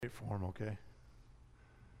Wait for him, okay?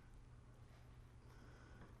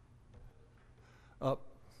 Up,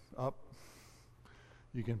 up.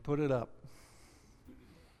 You can put it up.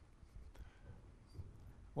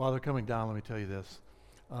 While they're coming down, let me tell you this.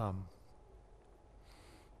 I want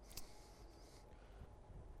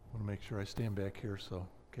to make sure I stand back here so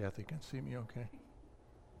Kathy can see me okay.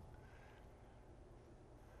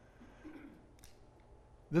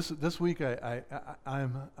 This week I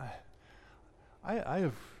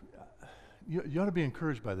have you ought to be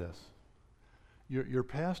encouraged by this. Your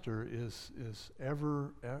pastor is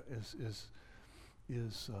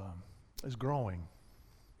growing.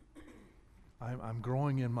 I'm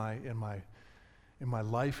growing in my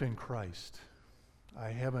life in Christ. I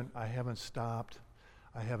haven't stopped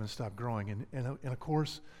growing, and of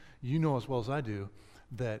course, you know as well as I do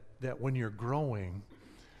that when you're growing,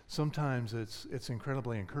 sometimes it's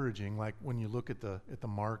incredibly encouraging. Like when you look at the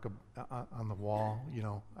mark on the wall, you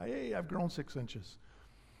know, hey, I've grown 6 inches.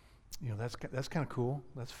 You know, that's kind of cool.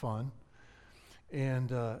 That's fun. And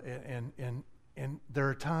there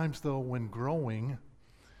are times though when growing,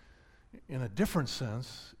 in a different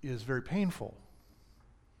sense, is very painful.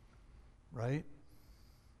 Right?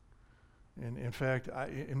 And in fact,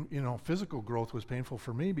 physical growth was painful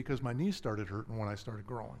for me because my knees started hurting when I started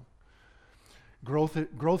growing. Growth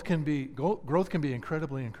can be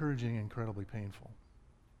incredibly encouraging, incredibly painful.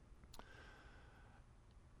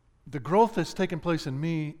 The growth that's taken place in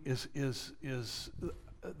me is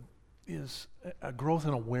a growth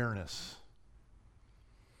in awareness,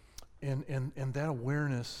 and that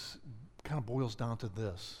awareness kind of boils down to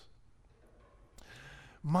this.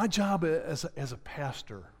 My job as a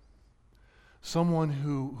pastor, someone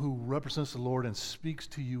who represents the Lord and speaks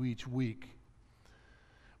to you each week,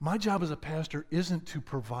 my job as a pastor isn't to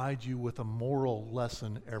provide you with a moral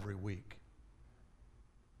lesson every week.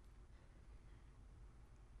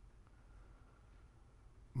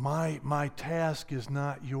 My task is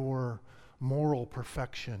not your moral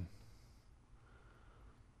perfection.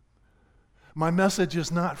 My message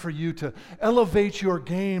is not for you to elevate your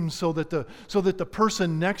game so that the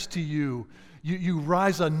person next to you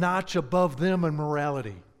rise a notch above them in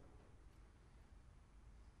morality.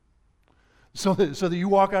 So that you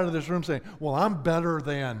walk out of this room saying, well, I'm better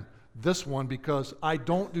than this one because I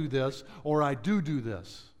don't do this or I do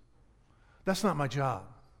this. That's not my job.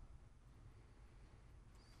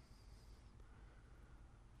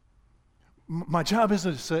 My job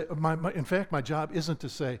isn't to say, in fact, my job isn't to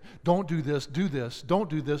say, don't do this, don't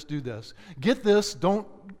do this, do this. Get this, don't,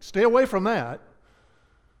 stay away from that.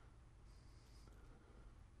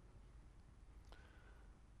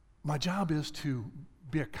 My job is to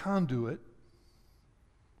be a conduit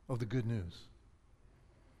of the good news.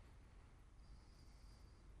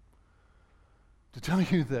 To tell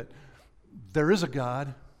you that there is a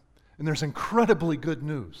God and there's incredibly good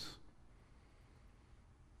news.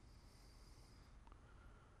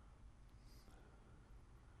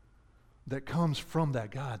 That comes from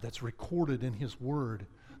that God, that's recorded in His Word,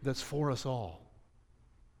 that's for us all.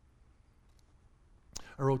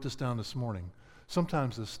 I wrote this down this morning.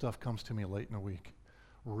 Sometimes this stuff comes to me late in the week,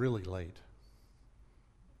 really late.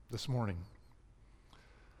 This morning.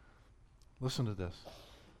 Listen to this,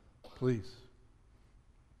 please.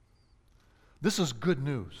 This is good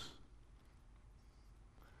news.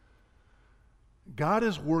 God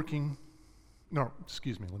is working, let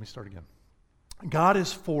me start again. God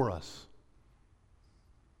is for us.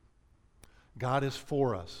 God is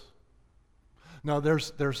for us. Now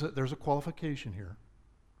there's a qualification here.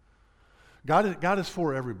 God is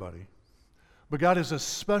for everybody, but God is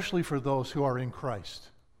especially for those who are in Christ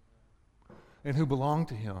and who belong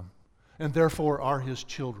to Him and therefore are His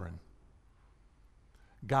children.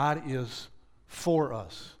 God is for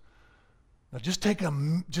us. Now just take a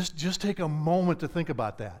moment to think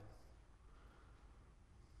about that.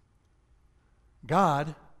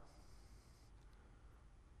 God,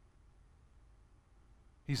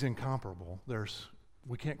 He's incomparable.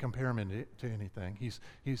 We can't compare Him to anything.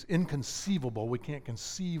 He's inconceivable. We can't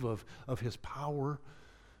conceive of His power.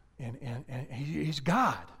 And He's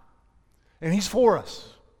God. And He's for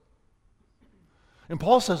us. And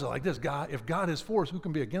Paul says it like this, if God is for us, who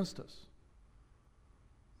can be against us?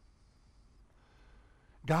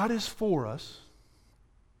 God is for us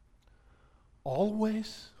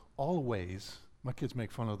always. My kids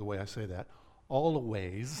make fun of the way I say that.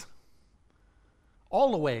 Always,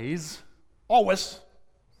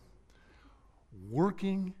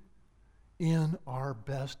 working in our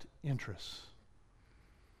best interests.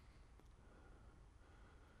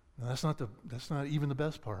 Now that's not even the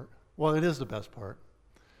best part. Well, it is the best part,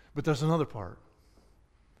 but there's another part.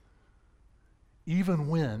 even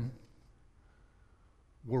when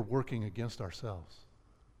we're working against ourselves.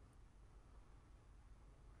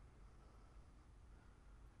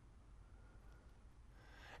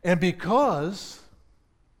 And because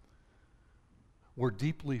we're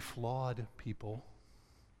deeply flawed people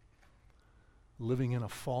living in a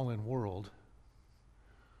fallen world,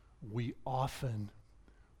 we often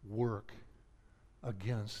work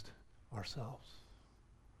against ourselves.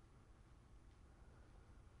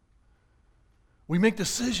 We make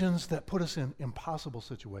decisions that put us in impossible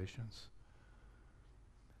situations.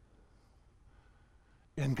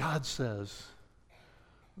 And God says,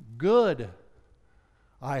 good.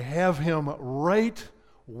 I have him right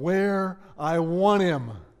where I want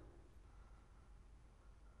him.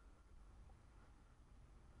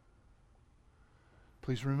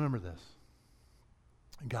 Please remember this.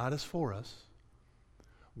 God is for us,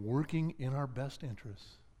 working in our best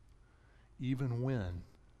interests, even when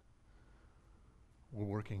we're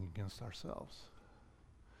working against ourselves.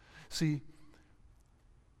 See,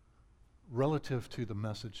 relative to the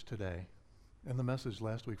message today, and the message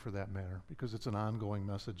last week for that matter, because it's an ongoing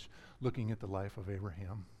message looking at the life of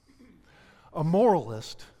Abraham. A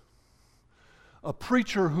moralist, a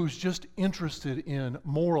preacher who's just interested in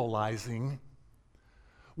moralizing,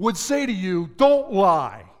 would say to you, don't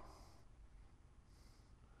lie.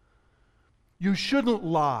 You shouldn't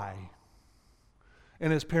lie.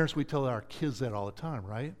 And as parents, we tell our kids that all the time,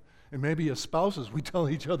 right? And maybe as spouses, we tell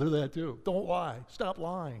each other that too. Don't lie. Stop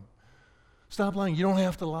lying. Stop lying. You don't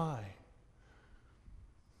have to lie.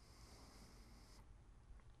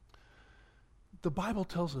 The Bible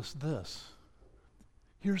tells us this.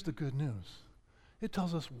 Here's the good news. It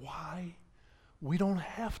tells us why we don't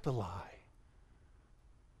have to lie.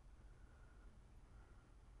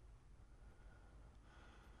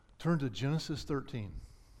 Turn to Genesis 13.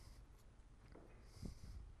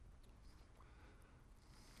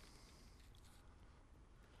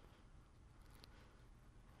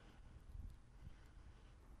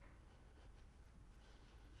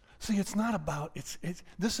 See, it's not about,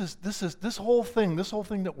 this whole thing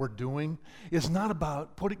that we're doing is not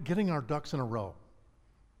about getting our ducks in a row.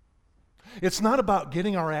 It's not about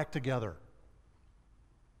getting our act together.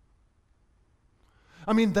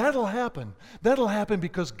 I mean, that'll happen. That'll happen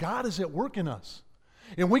because God is at work in us.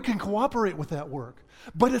 And we can cooperate with that work.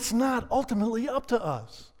 But it's not ultimately up to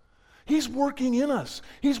us. He's working in us.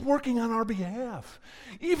 He's working on our behalf,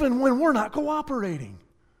 even when we're not cooperating.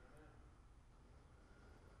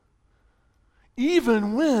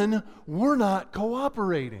 Even when we're not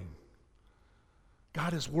cooperating,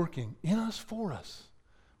 God is working in us for us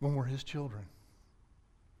when we're His children.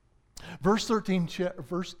 Chapter 13,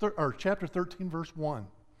 verse 1.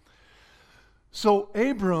 So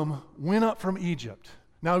Abram went up from Egypt.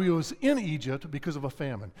 Now he was in Egypt because of a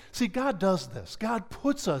famine. See, God does this. God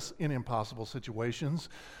puts us in impossible situations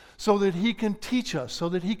so that He can teach us, so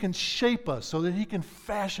that He can shape us, so that He can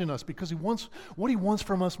fashion us, because what He wants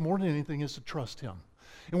from us more than anything is to trust Him.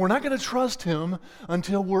 And we're not going to trust Him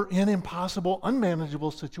until we're in impossible,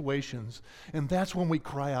 unmanageable situations. And that's when we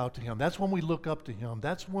cry out to Him. That's when we look up to Him.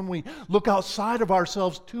 That's when we look outside of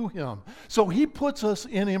ourselves to Him. So He puts us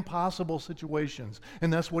in impossible situations.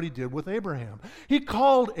 And that's what He did with Abraham. He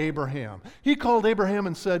called Abraham. He called Abraham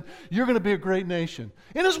and said, "You're going to be a great nation."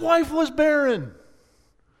 And his wife was barren.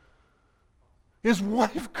 His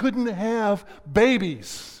wife couldn't have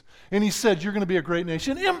babies. And He said, "You're going to be a great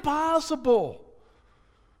nation." Impossible.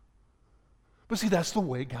 But see, that's the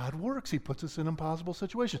way God works. He puts us in impossible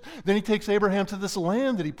situations. Then He takes Abraham to this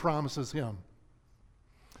land that He promises him.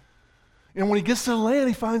 And when he gets to the land,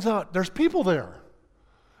 he finds out there's people there.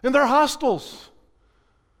 And they're hostiles.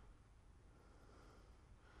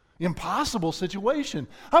 Impossible situation.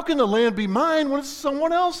 How can the land be mine when it's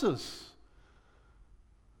someone else's?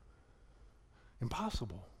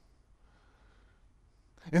 Impossible.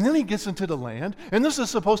 And then he gets into the land, and this is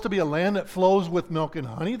supposed to be a land that flows with milk and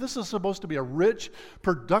honey. This is supposed to be a rich,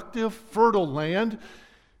 productive, fertile land.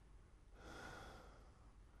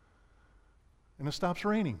 And it stops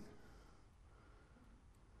raining.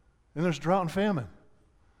 And there's drought and famine.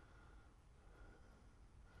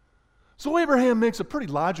 So Abraham makes a pretty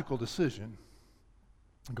logical decision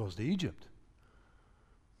and goes to Egypt.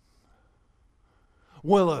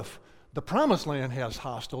 Well, if the promised land has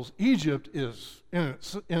hostiles, Egypt is in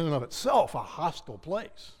and of itself a hostile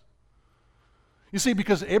place. You see,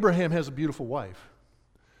 because Abraham has a beautiful wife,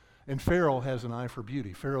 and Pharaoh has an eye for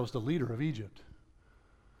beauty. Pharaoh's the leader of Egypt.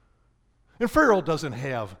 And Pharaoh doesn't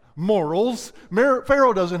have morals.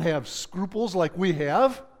 Pharaoh doesn't have scruples like we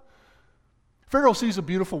have. Pharaoh sees a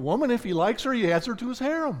beautiful woman. If he likes her, he adds her to his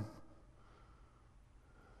harem.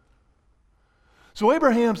 So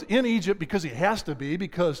Abraham's in Egypt because he has to be,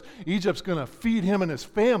 because Egypt's going to feed him and his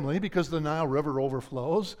family because the Nile River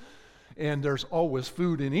overflows, and there's always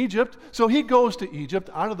food in Egypt. So he goes to Egypt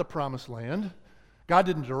out of the promised land. God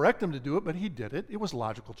didn't direct him to do it, but he did it. It was a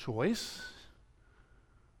logical choice.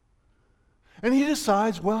 And he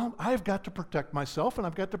decides, well, I've got to protect myself and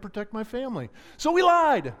I've got to protect my family. So he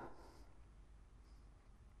lied.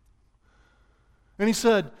 And he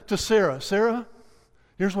said to Sarah, Sarah,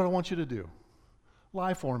 here's what I want you to do.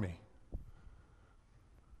 Lie for me.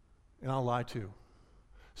 And I'll lie too.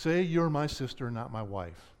 Say you're my sister, not my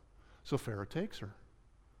wife. So Pharaoh takes her.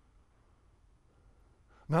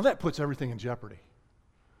 Now that puts everything in jeopardy.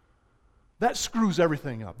 That screws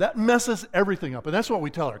everything up. That messes everything up. And that's what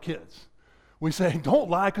we tell our kids. We say, don't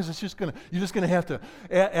lie, because you're just going to have to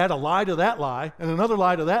add a lie to that lie, and another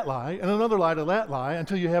lie to that lie, and another lie to that lie,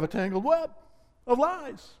 until you have a tangled web of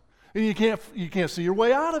lies. And you can't see your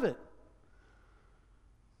way out of it.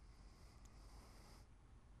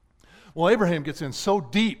 Well, Abraham gets in so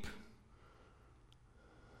deep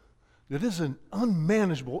that it is an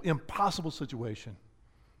unmanageable, impossible situation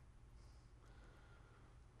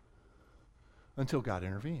until God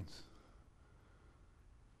intervenes.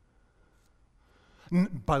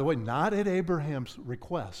 By the way, not at Abraham's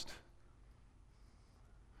request.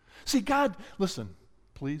 See, God, listen,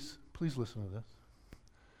 please listen to this.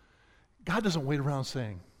 God doesn't wait around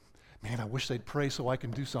saying, man, I wish they'd pray so I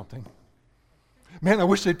can do something. Man, I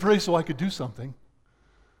wish they'd pray so I could do something.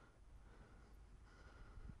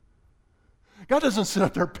 God doesn't sit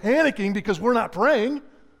up there panicking because we're not praying.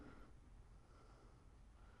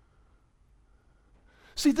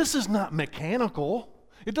 See, this is not mechanical.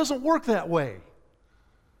 It doesn't work that way.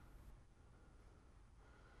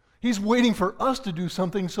 He's waiting for us to do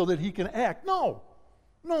something so that he can act. No.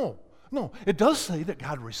 It does say that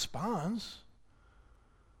God responds.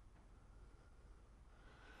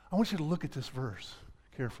 I want you to look at this verse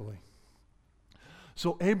carefully.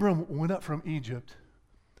 So Abram went up from Egypt,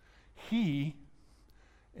 he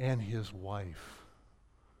and his wife.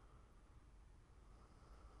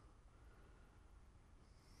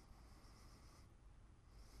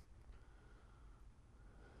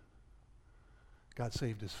 God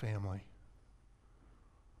saved his family.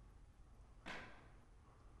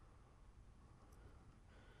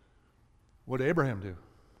 What did Abraham do?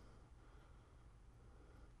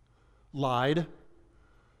 Lied,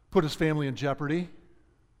 put his family in jeopardy,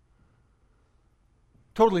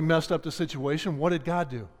 totally messed up the situation. What did God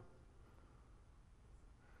do?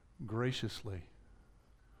 Graciously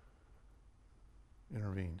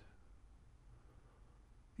intervened.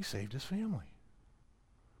 He saved his family.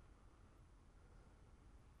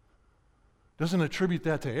 Doesn't attribute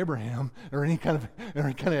that to Abraham or any kind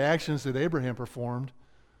of actions that Abraham performed.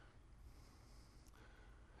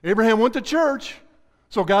 Abraham went to church,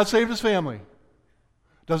 so God saved his family.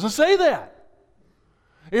 Doesn't say that.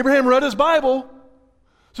 Abraham read his Bible,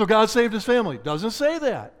 so God saved his family. Doesn't say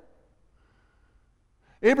that.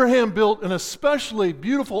 Abraham built an especially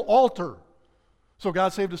beautiful altar, so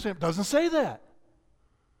God saved his family. Doesn't say that.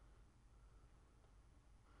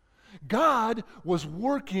 God was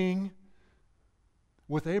working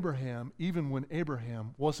with Abraham even when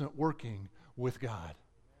Abraham wasn't working with God.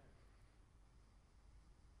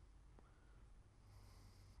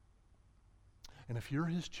 And if you're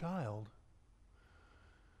his child,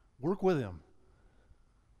 work with him.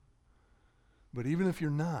 But even if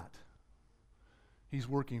you're not, he's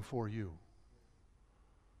working for you.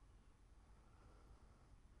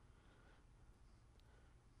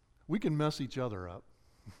 We can mess each other up,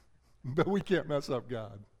 but we can't mess up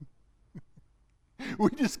God. We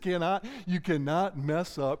just cannot. You cannot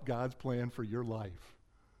mess up God's plan for your life.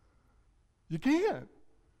 You can't.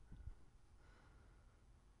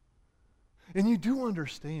 And you do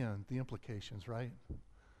understand the implications, right?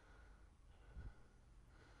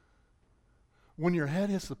 When your head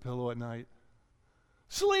hits the pillow at night,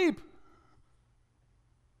 sleep.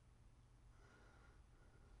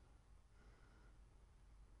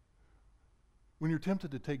 When you're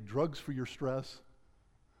tempted to take drugs for your stress,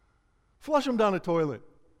 flush them down the toilet.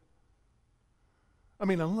 I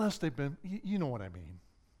mean, unless they've been, you know what I mean.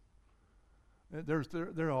 There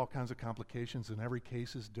are all kinds of complications, and every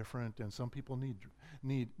case is different, and some people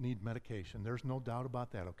need medication. There's no doubt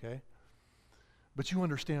about that, okay? But you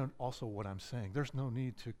understand also what I'm saying. There's no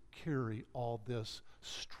need to carry all this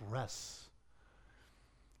stress.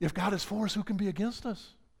 If God is for us, who can be against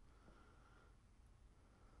us?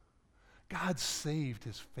 God saved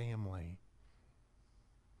his family.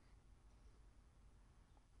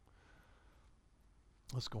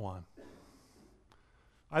 Let's go on.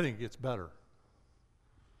 I think it gets better.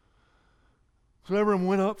 So Abraham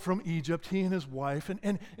went up from Egypt, he and his wife,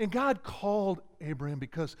 and God called Abraham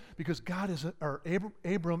because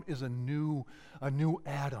Abram is a new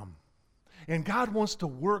Adam. And God wants to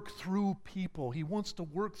work through people. He wants to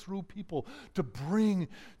work through people to bring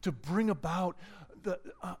about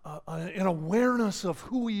an awareness of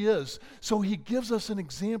who He is. So He gives us an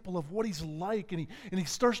example of what He's like, and He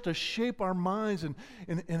starts to shape our minds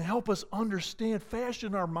and help us understand,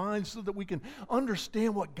 fashion our minds so that we can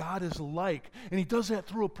understand what God is like. And He does that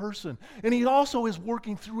through a person. And He also is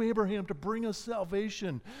working through Abraham to bring us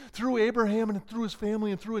salvation, through Abraham and through his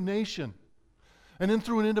family and through a nation. And then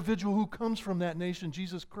through an individual who comes from that nation,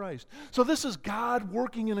 Jesus Christ. So this is God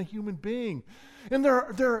working in a human being. And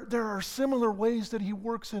there are similar ways that He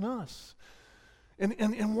works in us.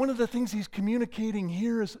 And one of the things He's communicating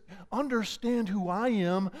here is understand who I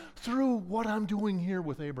am through what I'm doing here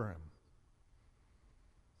with Abraham.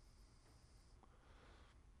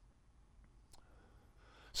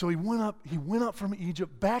 So he went up from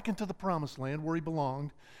Egypt back into the promised land where he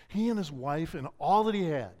belonged, he and his wife and all that he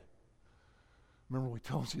had. Remember, we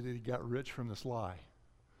told you that he got rich from this lie.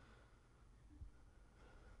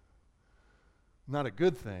 Not a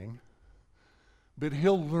good thing, but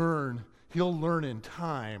he'll learn in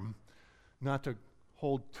time not to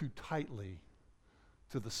hold too tightly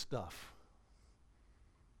to the stuff.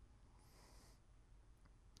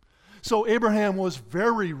 So Abraham was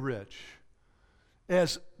very rich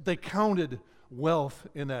as they counted wealth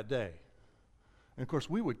in that day. And of course,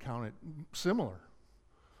 we would count it similar.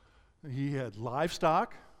 He had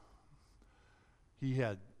livestock, he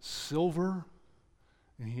had silver,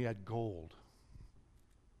 and he had gold.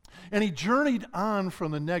 And he journeyed on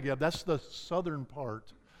from the Negev, that's the southern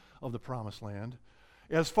part of the Promised Land,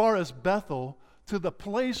 as far as Bethel, to the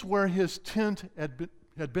place where his tent had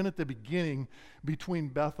been at the beginning between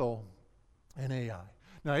Bethel and Ai.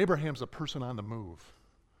 Now, Abraham's a person on the move.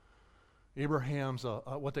 Abraham's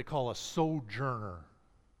what they call a sojourner.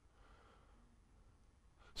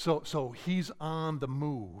 So he's on the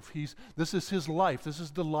move. This is his life. This is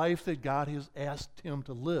the life that God has asked him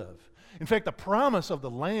to live. In fact, the promise of the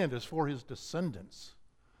land is for his descendants.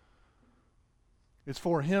 It's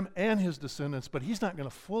for him and his descendants, but he's not going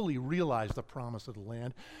to fully realize the promise of the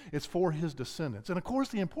land. It's for his descendants. And of course,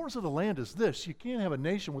 the importance of the land is this: you can't have a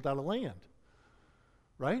nation without a land,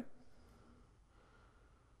 right?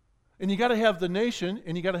 And you got to have the nation,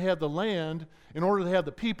 and you got to have the land in order to have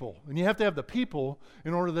the people. And you have to have the people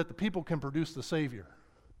in order that the people can produce the Savior.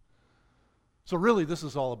 So really, this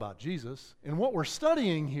is all about Jesus. And what we're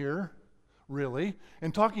studying here, really,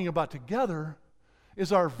 and talking about together,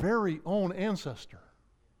 is our very own ancestor,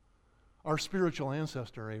 our spiritual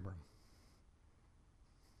ancestor, Abram.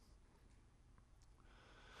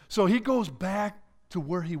 So he goes back to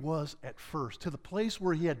where he was at first, to the place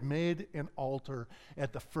where he had made an altar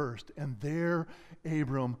at the first. And there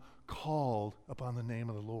Abram called upon the name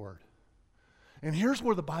of the Lord. And here's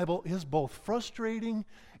where the Bible is both frustrating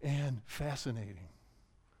and fascinating.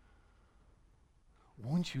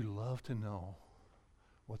 Wouldn't you love to know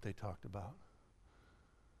what they talked about?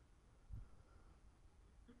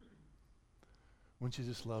 Wouldn't you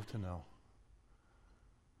just love to know?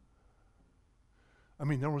 I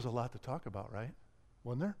mean, there was a lot to talk about, right?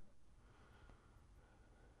 Wasn't there?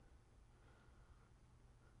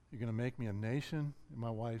 You're going to make me a nation, and my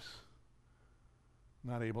wife's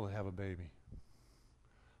not able to have a baby.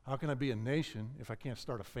 How can I be a nation if I can't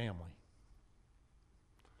start a family?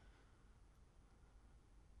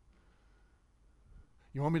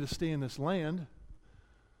 You want me to stay in this land,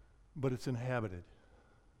 but it's inhabited.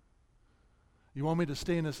 You want me to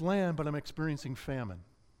stay in this land, but I'm experiencing famine.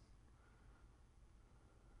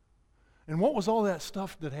 And what was all that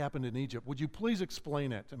stuff that happened in Egypt? Would you please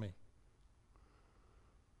explain that to me?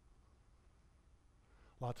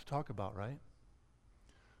 A lot to talk about, right?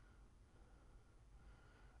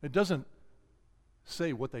 It doesn't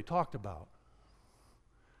say what they talked about.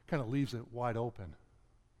 Kind of leaves it wide open,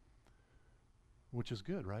 which is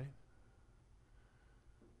good, right?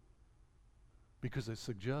 Because it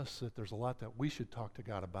suggests that there's a lot that we should talk to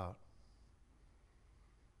God about.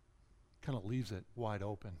 Kind of leaves it wide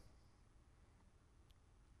open.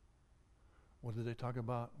 What did they talk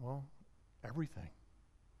about? Well, everything.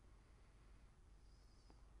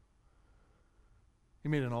 He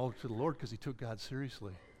made an altar to the Lord because he took God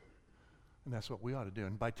seriously. And that's what we ought to do.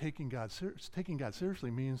 And by taking God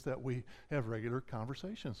seriously means that we have regular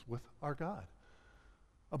conversations with our God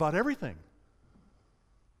about everything.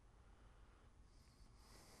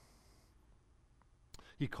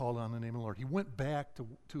 He called on the name of the Lord. He went back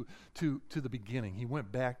to the beginning. He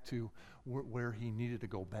went back to where he needed to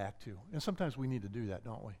go back to. And sometimes we need to do that,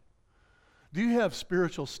 don't we? Do you have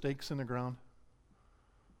spiritual stakes in the ground?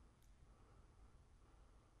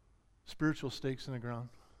 Spiritual stakes in the ground?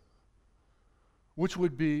 Which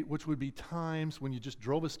would be times when you just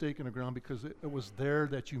drove a stake in the ground because it was there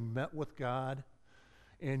that you met with God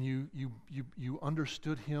and you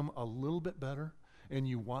understood Him a little bit better and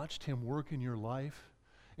you watched Him work in your life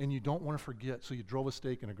and you don't want to forget, so you drove a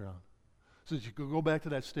stake in the ground. So that you could go back to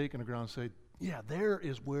that stake in the ground and say, yeah, there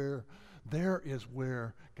is where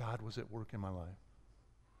God was at work in my life.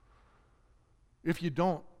 If you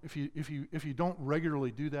don't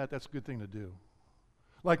regularly do that, that's a good thing to do.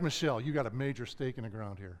 Like Michelle, you got a major stake in the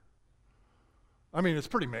ground here. I mean, it's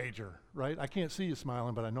pretty major, right? I can't see you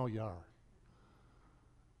smiling, but I know you are.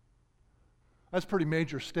 That's a pretty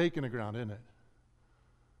major stake in the ground, isn't it?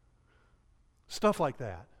 Stuff like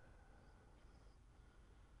that.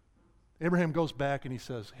 Abraham goes back and he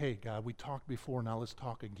says, hey, God, we talked before, now let's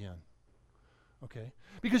talk again. Okay?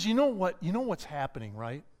 Because you know what's happening,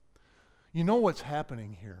 right? You know what's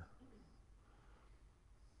happening here.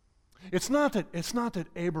 It's not that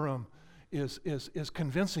Abram is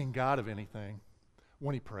convincing God of anything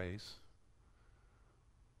when he prays.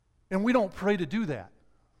 And we don't pray to do that.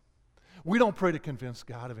 We don't pray to convince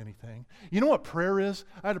God of anything. You know what prayer is?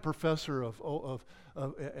 I had a professor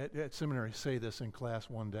at seminary say this in class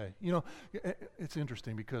one day. You know, it's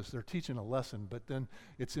interesting because they're teaching a lesson, but then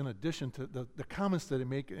it's in addition to the comments that they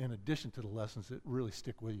make in addition to the lessons that really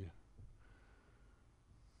stick with you.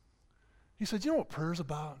 He said, you know what prayer's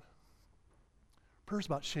about? Prayer's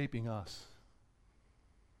about shaping us.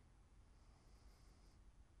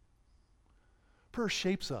 Prayer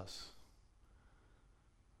shapes us.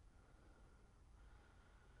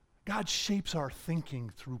 God shapes our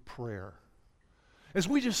thinking through prayer. As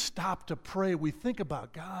we just stop to pray, we think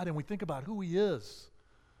about God and we think about who He is.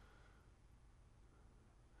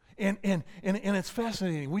 And it's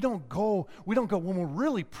fascinating. We don't go when we're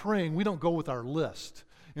really praying, we don't go with our list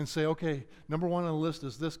and say, okay, number one on the list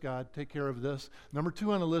is this, God, take care of this. Number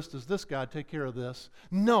two on the list is this, God, take care of this.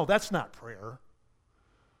 No, that's not prayer.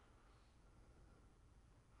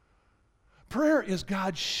 Prayer is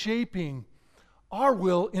God shaping our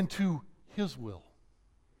will into His will.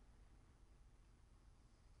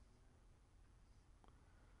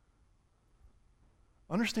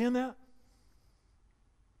 Understand that?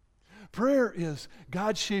 Prayer is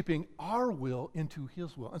God shaping our will into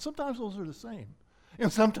His will. And sometimes those are the same.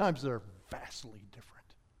 And sometimes they're vastly different.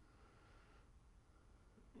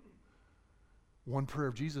 One prayer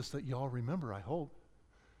of Jesus that you all remember, I hope,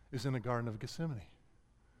 is in the Garden of Gethsemane,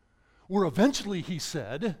 where eventually He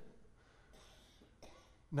said,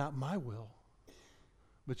 not my will,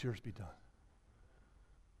 but yours be done.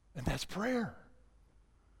 And that's prayer.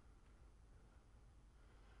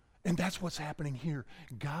 And that's what's happening here.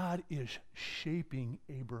 God is shaping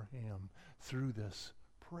Abraham through this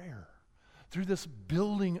prayer, through this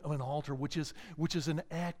building of an altar, which is an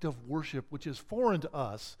act of worship, which is foreign to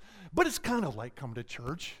us, but it's kind of like coming to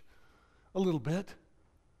church a little bit.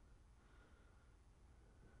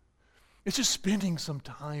 It's just spending some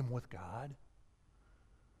time with God,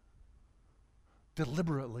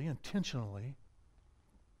 deliberately, intentionally.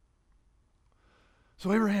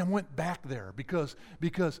 So Abraham went back there because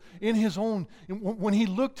in his own, when he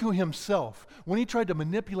looked to himself, when he tried to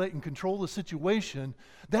manipulate and control the situation,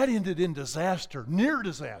 that ended in disaster, near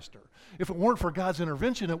disaster. If it weren't for God's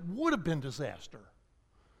intervention, it would have been disaster.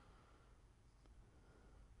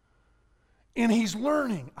 And he's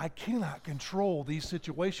learning, I cannot control these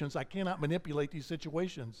situations. I cannot manipulate these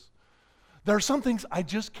situations. There are some things I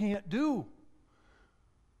just can't do.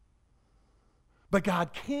 But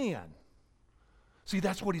God can. See,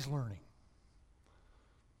 that's what he's learning.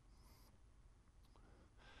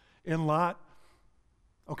 And Lot,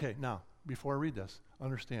 okay, now, before I read this,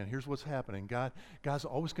 understand, here's what's happening. God's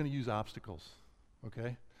always going to use obstacles,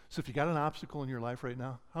 okay? So if you got an obstacle in your life right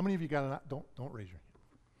now, how many of you got an don't raise your hand.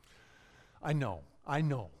 I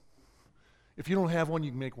know. If you don't have one,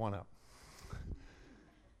 you can make one up.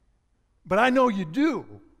 But I know you do.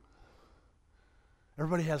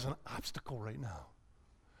 Everybody has an obstacle right now.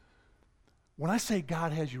 When I say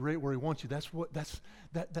God has you right where He wants you,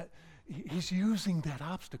 He's using that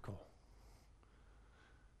obstacle.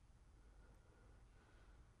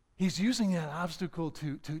 He's using that obstacle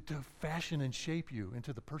to fashion and shape you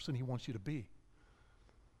into the person He wants you to be.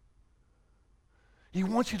 He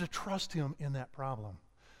wants you to trust Him in that problem.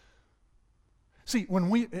 See,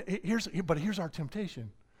 here's our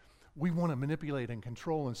temptation. We want to manipulate and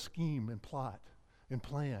control and scheme and plot and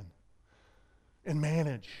plan and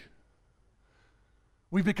manage.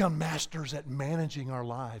 We become masters at managing our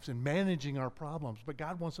lives and managing our problems. But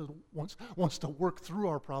God wants to work through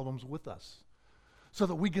our problems with us so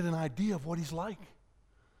that we get an idea of what He's like.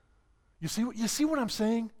 You see what I'm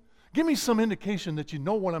saying? Give me some indication that you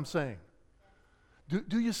know what I'm saying.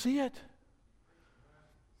 Do you see it?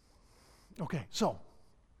 Okay, so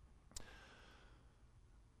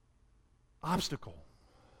obstacle.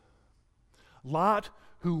 Lot,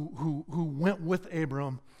 who went with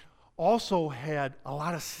Abram, also had a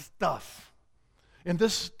lot of stuff. And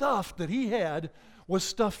this stuff that he had was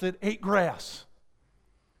stuff that ate grass.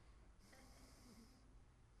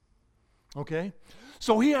 Okay?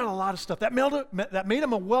 So he had a lot of stuff. That made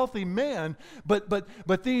him a wealthy man, but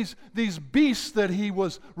these beasts that he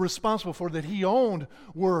was responsible for, that he owned,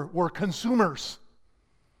 were consumers.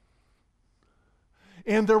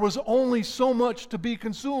 And there was only so much to be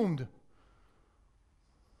consumed.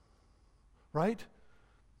 Right?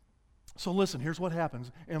 So listen, here's what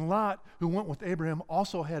happens. And Lot, who went with Abraham,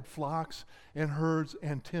 also had flocks and herds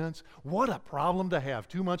and tents. What a problem to have,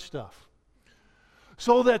 too much stuff.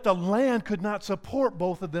 So that the land could not support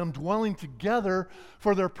both of them dwelling together,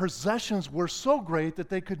 for their possessions were so great that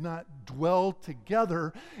they could not dwell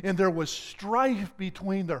together. And there was strife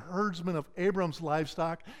between the herdsmen of Abram's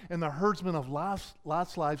livestock and the herdsmen of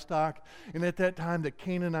Lot's livestock. And at that time the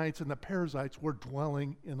Canaanites and the Perizzites were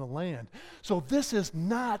dwelling in the land. So this is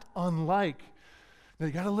not unlike, now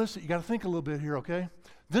you got to listen, you got to think a little bit here, okay?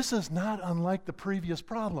 This is not unlike the previous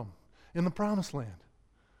problem in the Promised Land.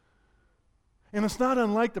 And it's not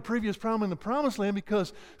unlike the previous problem in the Promised Land,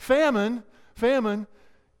 because famine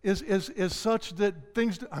is such that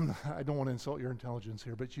things, I don't want to insult your intelligence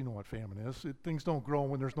here, but you know what famine is. Things don't grow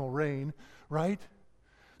when there's no rain, right?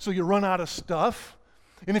 So you run out of stuff.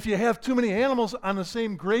 And if you have too many animals on the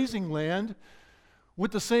same grazing land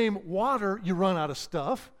with the same water, you run out of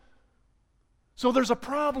stuff. So there's a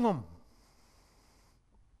problem.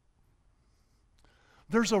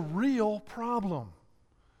 There's a real problem.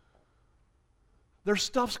 Their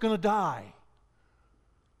stuff's going to die.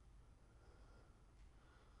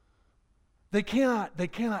 They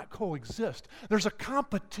cannot coexist. There's a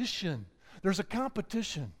competition. There's a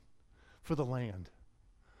competition for the land.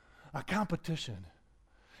 A competition.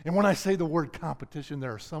 And when I say the word competition,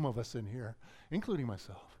 there are some of us in here, including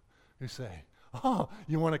myself, who say, "Oh,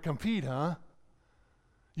 you want to compete, huh?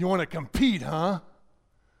 You want to compete, huh?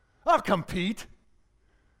 I'll compete."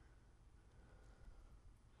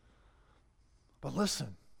 But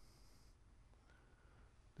listen,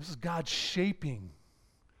 this is God shaping,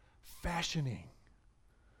 fashioning,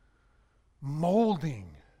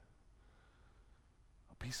 molding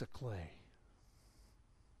a piece of clay.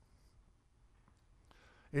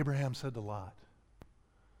 Abraham said to Lot,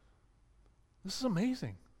 "This is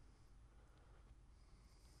amazing.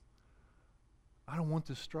 I don't want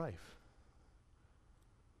this strife.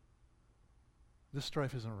 This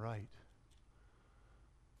strife isn't right.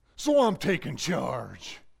 So I'm taking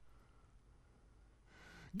charge.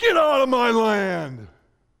 Get out of my land."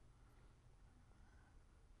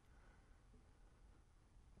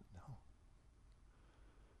 No.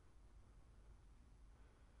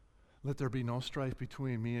 "Let there be no strife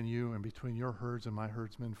between me and you, and between your herds and my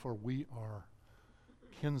herdsmen, for we are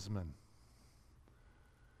kinsmen."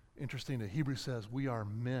 Interesting that Hebrews says we are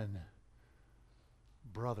men,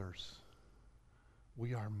 brothers.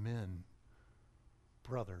 We are men,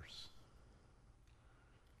 brothers.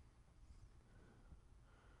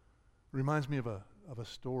 Reminds me of a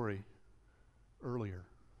story earlier.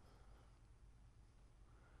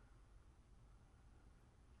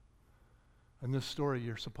 And this story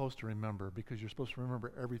you're supposed to remember, because you're supposed to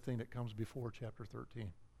remember everything that comes before chapter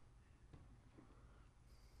 13.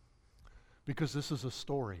 Because this is a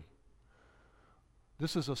story.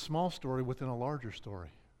 This is a small story within a larger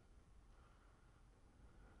story.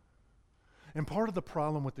 And part of the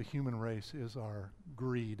problem with the human race is our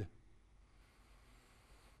greed.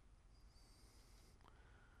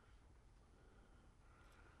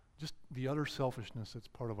 Just the utter selfishness that's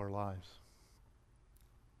part of our lives.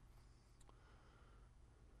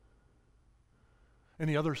 And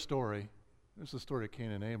the other story is the story of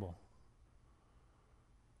Cain and Abel.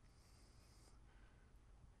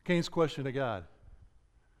 Cain's question to God,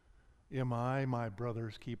 "Am I my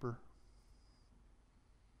brother's keeper?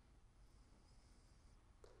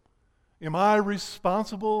 Am I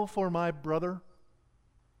responsible for my brother?"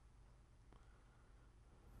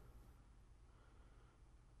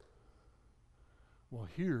 Well,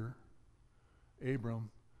 here,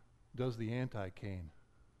 Abram does the anti-Cain.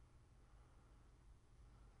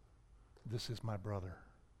 "This is my brother."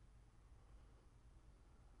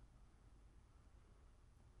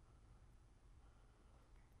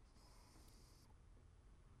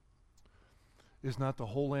 is not the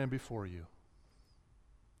whole land before you.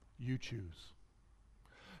 You choose.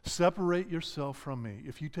 Separate yourself from me.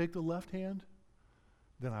 If you take the left hand,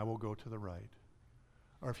 then I will go to the right.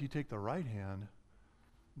 Or if you take the right hand,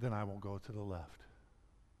 then I will go to the left.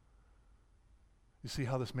 You see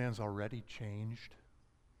how this man's already changed?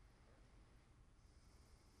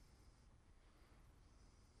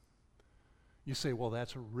 You say, well,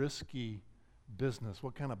 that's a risky business.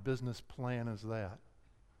 What kind of business plan is that?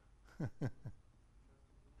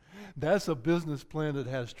 That's a business plan that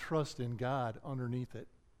has trust in God underneath it.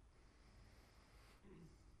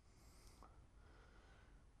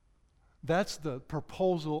 That's the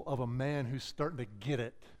proposal of a man who's starting to get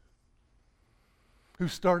it,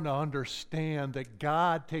 who's starting to understand that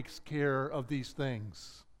God takes care of these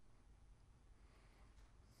things.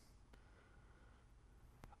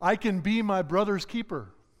 I can be my brother's keeper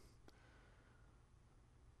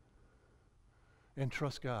and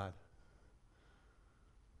trust God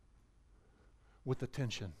with the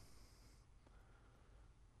tension.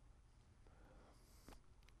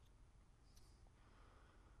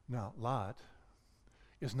 Now, Lot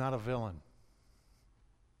is not a villain.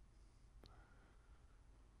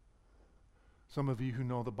 Some of you who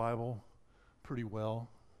know the Bible pretty well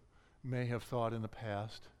may have thought in the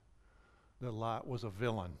past that Lot was a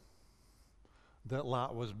villain, that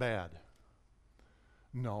Lot was bad.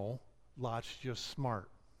 No, Lot's just smart.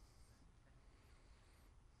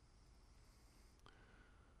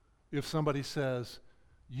 If somebody says,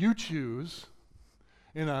 you choose,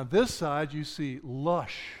 and on this side you see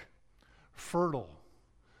lush, fertile,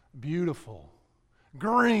 beautiful,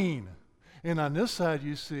 green, and on this side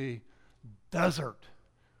you see desert,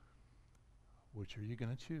 which are you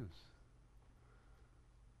going to choose?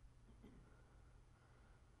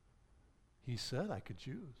 He said I could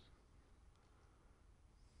choose.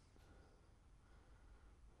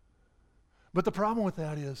 But the problem with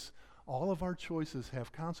that is all of our choices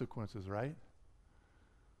have consequences, right?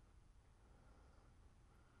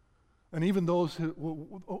 And even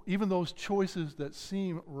those choices that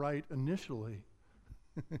seem right initially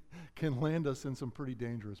can land us in some pretty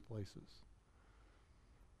dangerous places.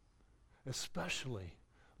 Especially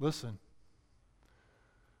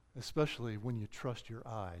when you trust your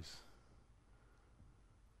eyes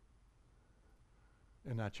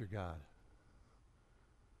and not your God.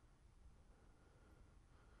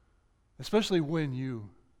 Especially when you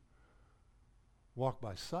walk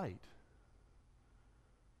by sight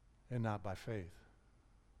and not by faith.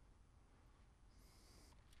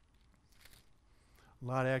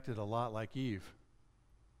 Lot acted a lot like Eve.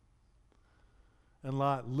 And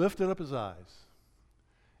Lot lifted up his eyes,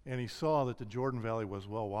 and he saw that the Jordan Valley was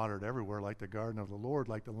well watered everywhere, like the garden of the Lord,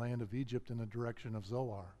 like the land of Egypt in the direction of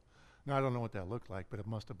Zoar. Now, I don't know what that looked like, but it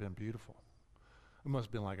must have been beautiful. It must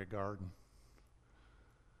have been like a garden.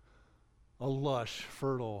 A lush,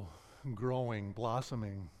 fertile, growing,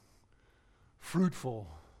 blossoming, fruitful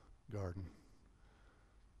garden.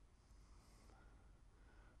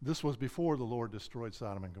 This was before the Lord destroyed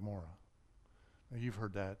Sodom and Gomorrah. Now, you've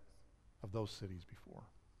heard that of those cities before.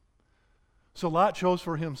 So Lot chose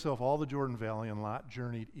for himself all the Jordan Valley, and Lot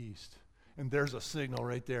journeyed east. And there's a signal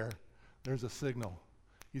right there. There's a signal.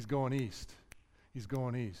 He's going east. He's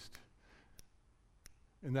going east.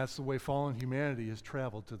 And that's the way fallen humanity has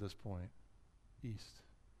traveled to this point. East.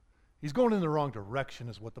 He's going in the wrong direction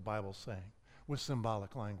is what the Bible's saying, with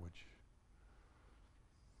symbolic language.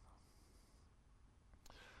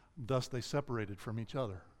 Thus they separated from each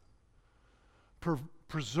other,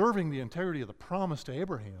 preserving the integrity of the promise to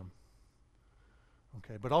Abraham,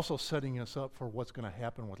 okay, but also setting us up for what's going to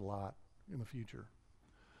happen with Lot in the future.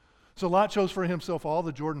 So Lot chose for himself all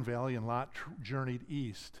the Jordan Valley, and Lot journeyed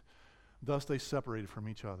east. Thus they separated from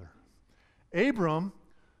each other. Abram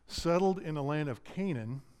settled in the land of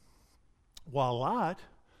Canaan, while Lot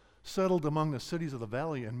settled among the cities of the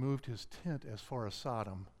valley and moved his tent as far as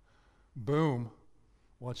Sodom. Boom.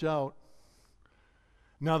 Watch out.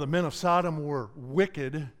 Now the men of Sodom were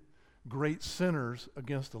wicked, great sinners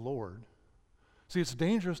against the Lord. See, it's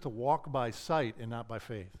dangerous to walk by sight and not by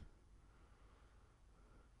faith.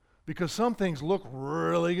 Because some things look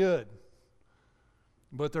really good,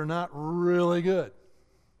 but they're not really good.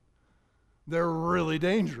 They're really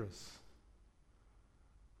dangerous.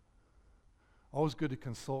 Always good to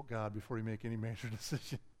consult God before you make any major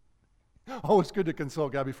decision. Always good to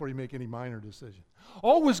consult God before you make any minor decision.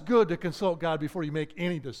 Always good to consult God before you make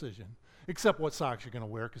any decision, except what socks you're going to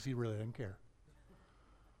wear, because He really doesn't care.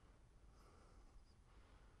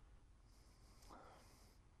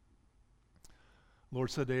 Lord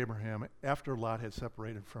said to Abraham, after Lot had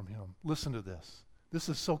separated from him, listen to this. This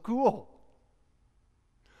is so cool.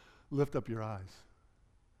 Lift up your eyes.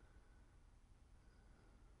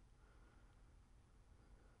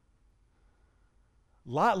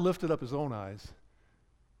 Lot lifted up his own eyes.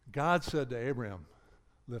 God said to Abraham,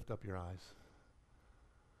 lift up your eyes.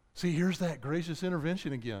 See, here's that gracious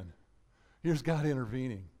intervention again. Here's God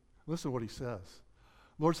intervening. Listen to what he says.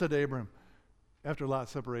 The Lord said to Abraham, after Lot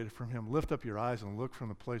separated from him, lift up your eyes and look from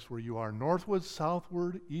the place where you are, northward,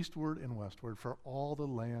 southward, eastward, and westward, for all the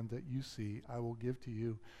land that you see I will give to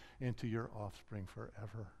you and to your offspring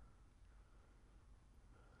forever.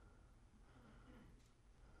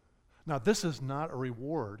 Now, this is not a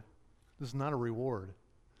reward. This is not a reward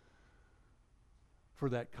for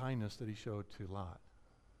that kindness that he showed to Lot.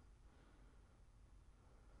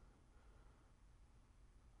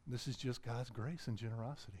 This is just God's grace and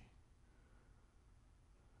generosity.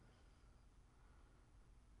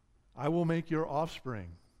 I will make your offspring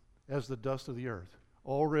as the dust of the earth.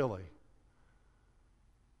 Oh, really?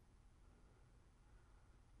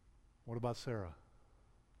 What about Sarah?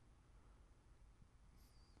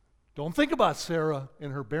 Don't think about Sarah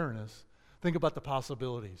and her barrenness. Think about the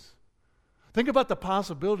possibilities. Think about the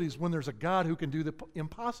possibilities when there's a God who can do the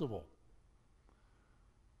impossible.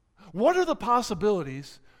 What are the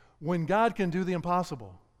possibilities when God can do the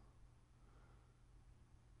impossible?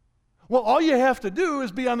 Well, all you have to do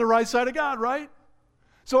is be on the right side of God, right?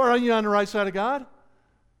 So are you on the right side of God?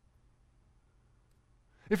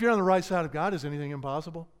 If you're on the right side of God, is anything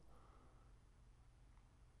impossible?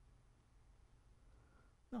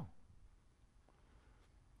 No.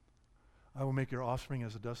 I will make your offspring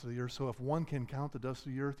as the dust of the earth. So if one can count the dust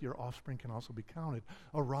of the earth, your offspring can also be counted.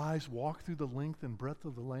 Arise, walk through the length and breadth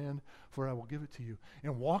of the land, for I will give it to you.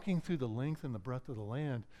 And walking through the length and the breadth of the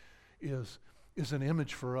land is an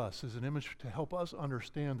image for us, is an image to help us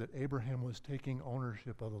understand that Abraham was taking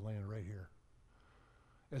ownership of the land right here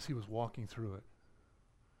as he was walking through it.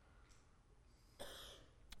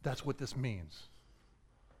 That's what this means.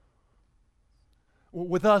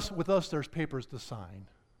 With us, there's papers to sign.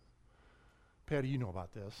 Patty, you know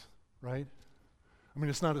about this, right? I mean,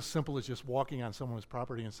 it's not as simple as just walking on someone's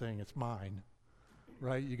property and saying it's mine,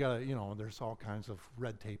 right? You gotta, there's all kinds of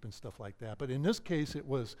red tape and stuff like that. But in this case, it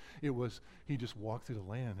was he just walked through the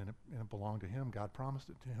land and it belonged to him. God promised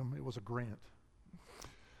it to him. It was a grant.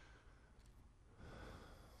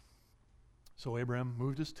 So Abraham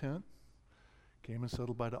moved his tent, came and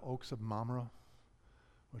settled by the oaks of Mamre,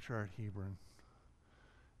 which are at Hebron,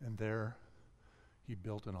 and there he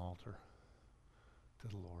built an altar to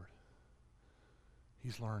the Lord.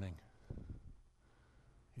 He's learning.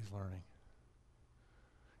 He's learning.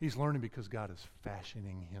 He's learning because God is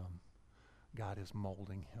fashioning him. God is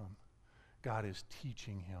molding him. God is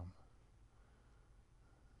teaching him.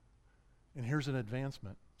 And here's an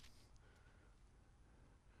advancement.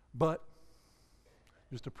 But,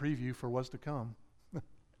 just a preview for what's to come,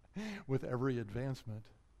 with every advancement,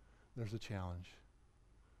 there's a challenge.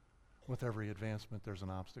 With every advancement, there's an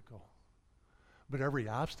obstacle. But every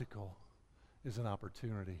obstacle is an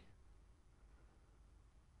opportunity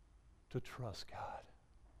to trust God.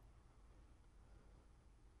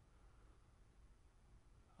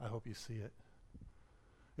 I hope you see it.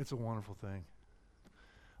 It's a wonderful thing.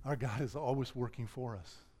 Our God is always working for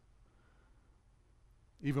us,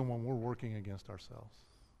 even when we're working against ourselves.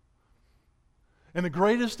 And the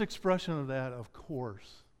greatest expression of that, of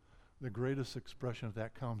course, the greatest expression of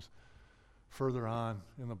that comes further on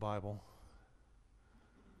in the Bible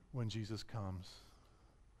when Jesus comes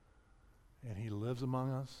and he lives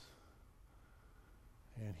among us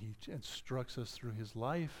and he instructs us through his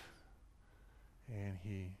life and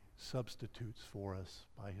he substitutes for us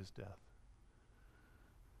by his death.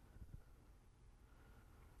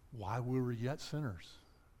 While we were yet sinners,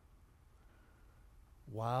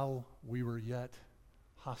 while we were yet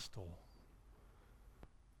hostile,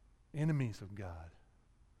 enemies of God,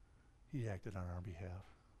 he acted on our behalf.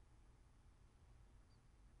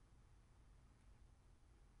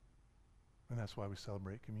 And that's why we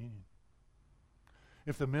celebrate communion.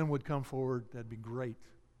 If the men would come forward, that'd be great,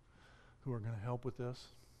 who are going to help with this.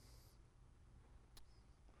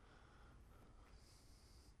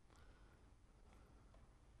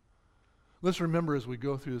 Let's remember as we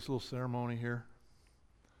go through this little ceremony here,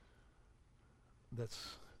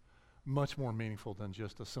 that's much more meaningful than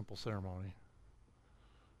just a simple ceremony.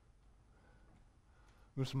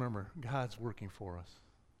 Let's remember, God's working for us.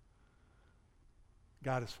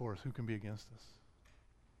 God is for us. Who can be against us?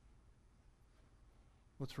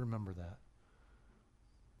 Let's remember that.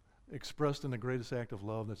 Expressed in the greatest act of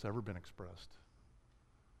love that's ever been expressed.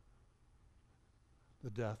 The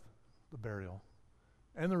death, the burial,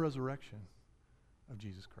 and the resurrection of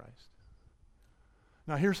Jesus Christ.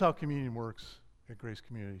 Now, here's how communion works at Grace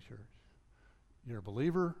Community Church. You're a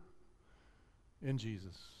believer in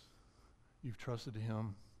Jesus. You've trusted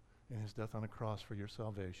him and his death on the cross for your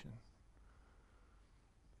salvation.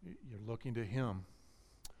 You're looking to him.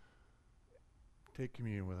 Take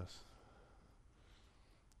communion with us.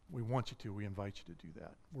 We want you to. We invite you to do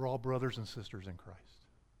that. We're all brothers and sisters in Christ.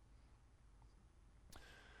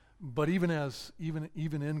 But even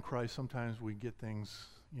in Christ, sometimes we get things,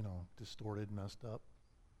 distorted, messed up.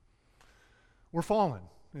 We're fallen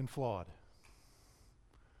and flawed.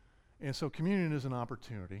 And so communion is an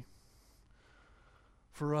opportunity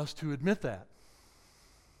for us to admit that.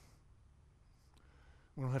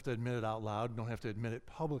 We don't have to admit it out loud, don't have to admit it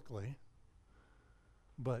publicly,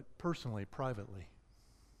 but personally, privately,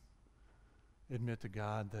 admit to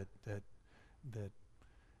God that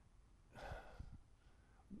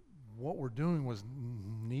what we're doing was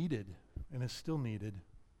needed and is still needed.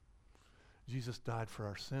 Jesus died for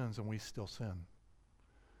our sins and we still sin.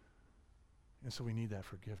 And so we need that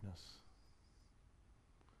forgiveness.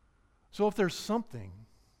 So if there's something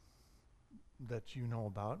that you know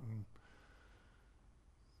about and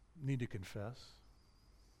need to confess,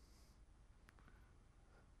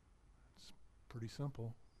 it's pretty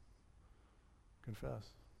simple. Confess.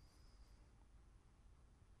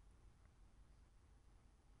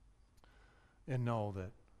 And know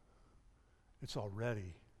that it's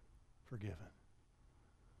already forgiven.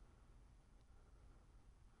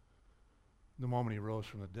 The moment he rose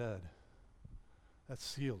from the dead, that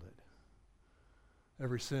sealed it.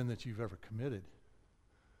 Every sin that you've ever committed,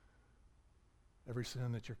 every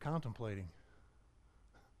sin that you're contemplating,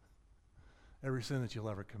 every sin that you'll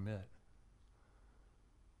ever commit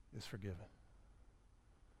is forgiven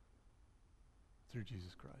through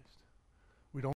Jesus Christ.